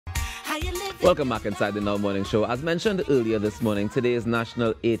Welcome back inside the Now Morning Show. As mentioned earlier this morning, today is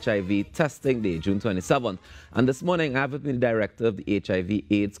National HIV Testing Day, June 27th. And this morning, I have with me the Director of the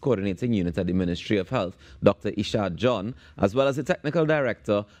HIV/AIDS Coordinating Unit at the Ministry of Health, Dr. Ishad John, as well as the Technical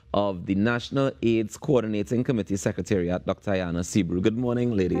Director of the National AIDS Coordinating Committee Secretariat, Dr. Ayana Sebru. Good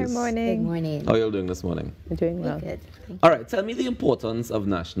morning, ladies. Good morning. Good morning. How are you doing this morning? I'm doing well. Good. All right, tell me the importance of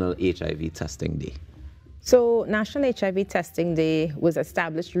National HIV Testing Day. So National HIV Testing Day was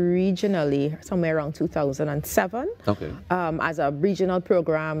established regionally somewhere around 2007 as a regional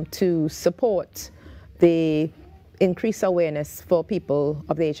program to support the increased awareness for people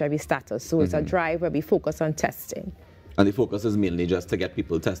of the HIV status. So it's a drive where we focus on testing. And the focus is mainly just to get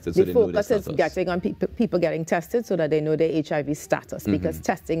people tested so they know their status. The focus is getting on people getting tested so that they know their HIV status, because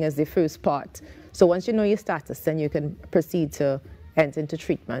testing is the first part. So once you know your status, then you can proceed to enter into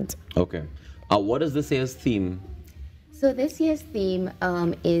treatment. Okay. What is this year's theme? So this year's theme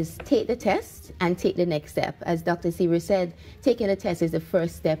is take the test and take the next step. As Dr. Sebru said, taking the test is the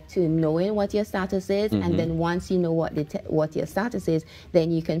first step to knowing what your status is, and then once you know what your status is,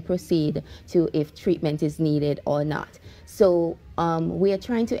 then you can proceed to if treatment is needed or not. So we are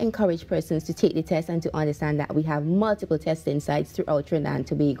trying to encourage persons to take the test and to understand that we have multiple testing sites throughout Trinidad and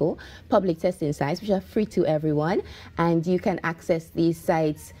Tobago, public testing sites which are free to everyone, and you can access these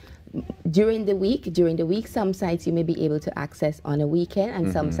sites during the week. During the week, some sites you may be able to access on a weekend,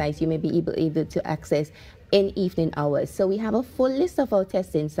 and some sites you may be able to access in evening hours. So we have a full list of our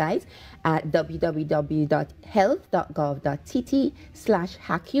testing sites at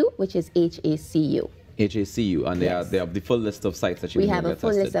www.health.gov.tt/HACU, which is HACU. HACU, and they have the full list of sites that you can get tested. We have a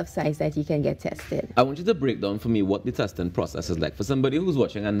full list of sites that you can get tested. I want you to break down for me what the testing process is like for somebody who's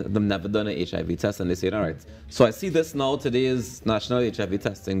watching and they've never done an HIV test, and they say, all right, so I see this now, today is National HIV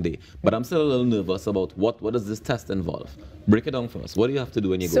Testing Day, but I'm still a little nervous about what does this test involve? Break it down for us. What do you have to do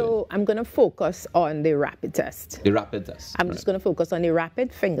when you go in? So I'm going to focus on the rapid test. The rapid test. I'm just going to focus on the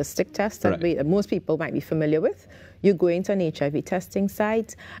rapid finger stick test that most people might be familiar with. You go into an HIV testing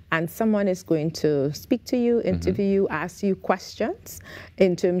site, and someone is going to speak to you, interview you, ask you questions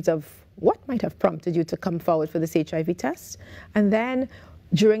in terms of what might have prompted you to come forward for this HIV test. And then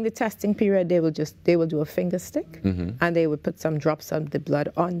during the testing period, they will do a finger stick, and they will put some drops of the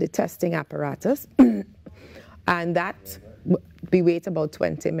blood on the testing apparatus. And that, we wait about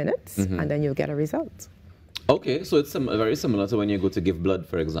 20 minutes, and then you'll get a result. Okay, so it's very similar to when you go to give blood,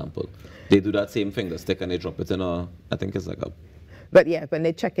 for example. They do that same finger stick and they drop it in I think it's like a... But yeah, when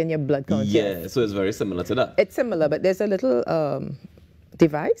they check in your blood count. Yeah, so it's very similar to that. It's similar, but there's a little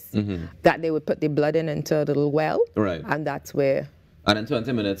device that they would put the blood into a little well. Right. And that's where... And in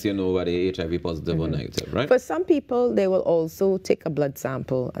 20 minutes, you know whether HIV positive or negative, right? For some people, they will also take a blood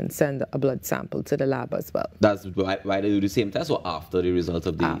sample and send a blood sample to the lab as well. That's why they do the same test, or after the result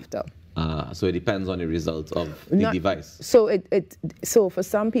of the... After. So it depends on the result of the device. So so for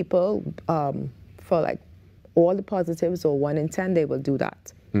some people, for like all the positives or 1 in 10, they will do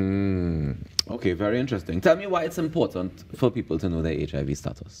that. Okay, very interesting. Tell me why it's important for people to know their HIV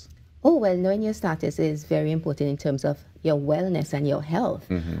status. Oh, well, knowing your status is very important in terms of your wellness and your health.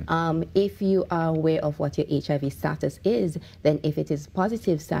 If you are aware of what your HIV status is, then if it is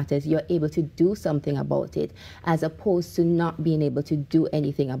positive status, you're able to do something about it, as opposed to not being able to do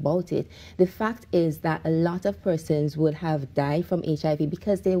anything about it. The fact is that a lot of persons would have died from HIV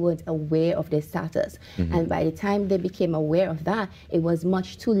because they weren't aware of their status. And by the time they became aware of that, it was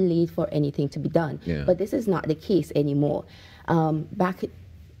much too late for anything to be done. But this is not the case anymore. Back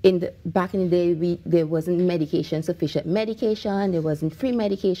in the day, there wasn't sufficient medication, there wasn't free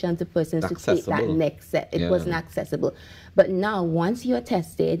medication to persons to take that next step. It wasn't accessible. But now, once you're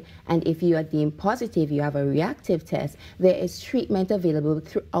tested, and if you are deemed positive, you have a reactive test, there is treatment available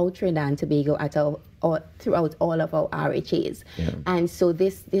throughout Trinidad and Tobago throughout all of our RHAs. And so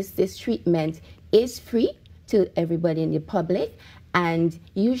this treatment is free to everybody in the public. And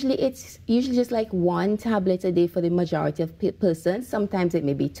usually it's just like 1 tablet a day for the majority of persons. Sometimes it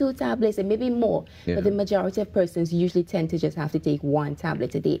may be 2 tablets, it may be more. But the majority of persons usually tend to just have to take 1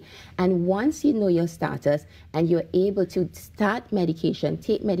 tablet a day. And once you know your status and you're able to start medication,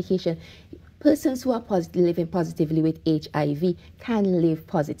 take medication, persons who are living positively with HIV can live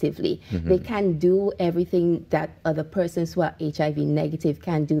positively. They can do everything that other persons who are HIV negative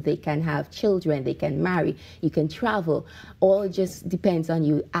can do. They can have children, they can marry, you can travel. All just depends on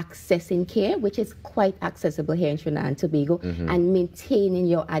you accessing care, which is quite accessible here in Trinidad and Tobago, and maintaining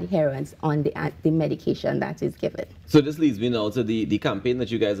your adherence on the medication that is given. So this leads me now to the campaign that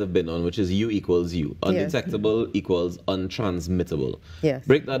you guys have been on, which is U equals U. Undetectable equals untransmittable. Yes.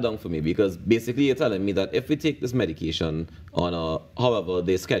 Break that down for me, because basically you're telling me that if we take this medication on however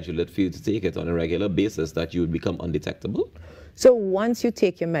they schedule it for you to take it on a regular basis, that you would become undetectable? So once you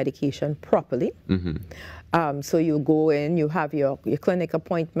take your medication properly, so you go in, you have your clinic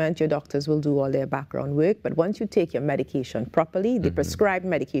appointment, your doctors will do all their background work, but once you take your medication properly, the prescribed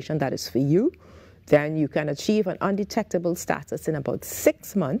medication that is for you, then you can achieve an undetectable status in about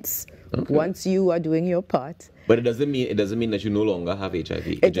 6 months once you are doing your part. But it doesn't mean that you no longer have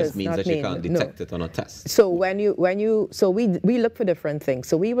HIV. It just means that you can't detect it on a test. So we look for different things.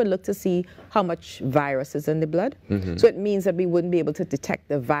 So we would look to see how much virus is in the blood. So it means that we wouldn't be able to detect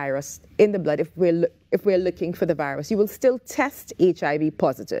the virus in the blood if we're looking for the virus. You will still test HIV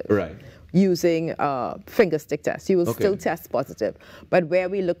positive. Right. Using finger stick test. You will still test positive. But where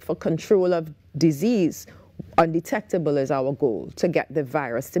we look for control of disease, undetectable is our goal, to get the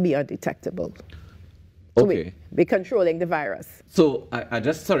virus to be undetectable. So we're controlling the virus. So I'm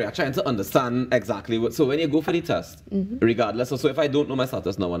trying to understand exactly what, so when you go for the test, regardless, so if I don't know my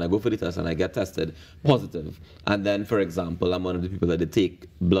status now, when I go for the test and I get tested positive, and then, for example, I'm one of the people that they take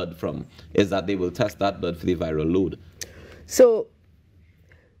blood from, is that they will test that blood for the viral load? So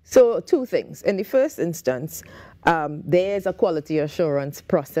two things. In the first instance, there's a quality assurance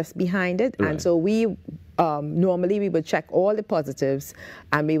process behind it. Right. And so we normally we would check all the positives,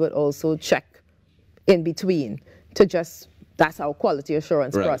 and we would also check in between that's our quality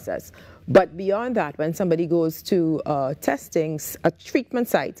assurance process. But beyond that, when somebody goes to testing, a treatment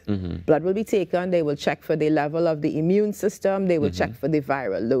site, blood will be taken, they will check for the level of the immune system, they will check for the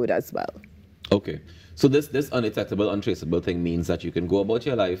viral load as well. Okay. So this undetectable, untraceable thing means that you can go about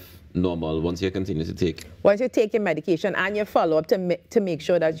your life normal once you continue to take. Once you take your medication and your follow-up to make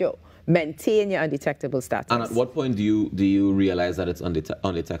sure that you maintain your undetectable status. And at what point do you realize that it's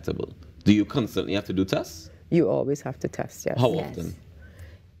undetectable? Do you constantly have to do tests? You always have to test, yes. How often?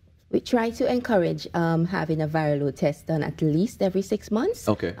 We try to encourage having a viral load test done at least every 6 months.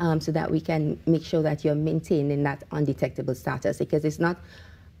 Okay. So that we can make sure that you're maintaining that undetectable status, because it's not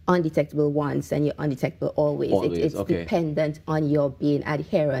undetectable once and you're undetectable always. It's dependent on your being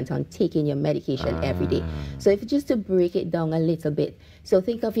adherent on taking your medication every day. So if just to break it down a little bit, so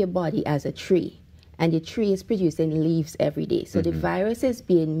think of your body as a tree. And the tree is producing leaves every day. So the virus is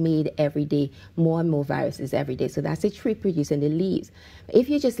being made every day, more and more viruses every day. So that's the tree producing the leaves. If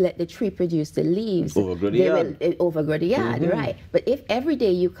you just let the tree produce the leaves, overgrow the yard, right? But if every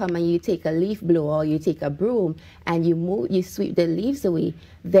day you come and you take a leaf blower or you take a broom and you sweep the leaves away,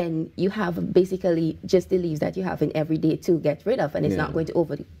 then you have basically just the leaves that you have in every day to get rid of, and it's not going to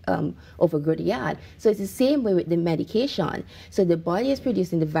overgrow the yard. So it's the same way with the medication. So the body is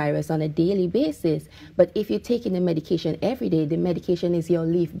producing the virus on a daily basis, but if you're taking the medication every day, the medication is your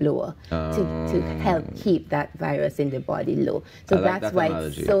leaf blower to help keep that virus in the body low. So that's why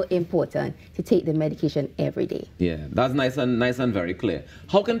it's so important to take the medication every day. Yeah, that's nice and very clear.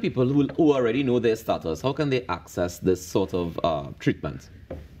 How can people who already know their status, how can they access this sort of treatment?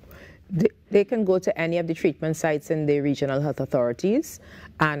 They can go to any of the treatment sites in the regional health authorities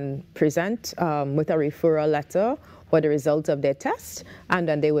and present with a referral letter or the result of their test, and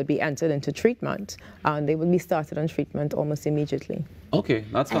then they would be entered into treatment, and they would be started on treatment almost immediately. Okay,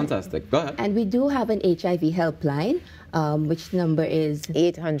 that's fantastic. Go ahead. And we do have an HIV helpline, which number is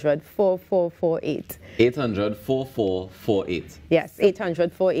 800-4448. 800-4448. Yes,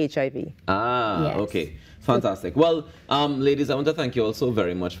 800-4-HIV. Ah, yes. Okay. Fantastic. Well, ladies, I want to thank you all so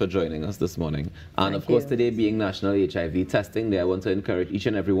very much for joining us this morning. And of course, today being National HIV Testing Day, I want to encourage each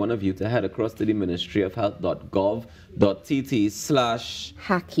and every one of you to head across to the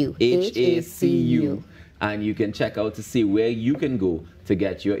ministryofhealth.gov.tt/HACU. And you can check out to see where you can go to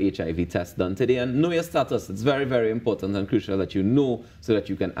get your HIV test done today and know your status. It's very, very important and crucial that you know so that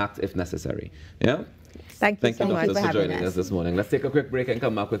you can act if necessary. Yeah? Thank you so much for joining us this morning. Let's take a quick break and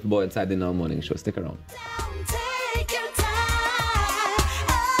come back with more inside the Now Morning Show. Stick around.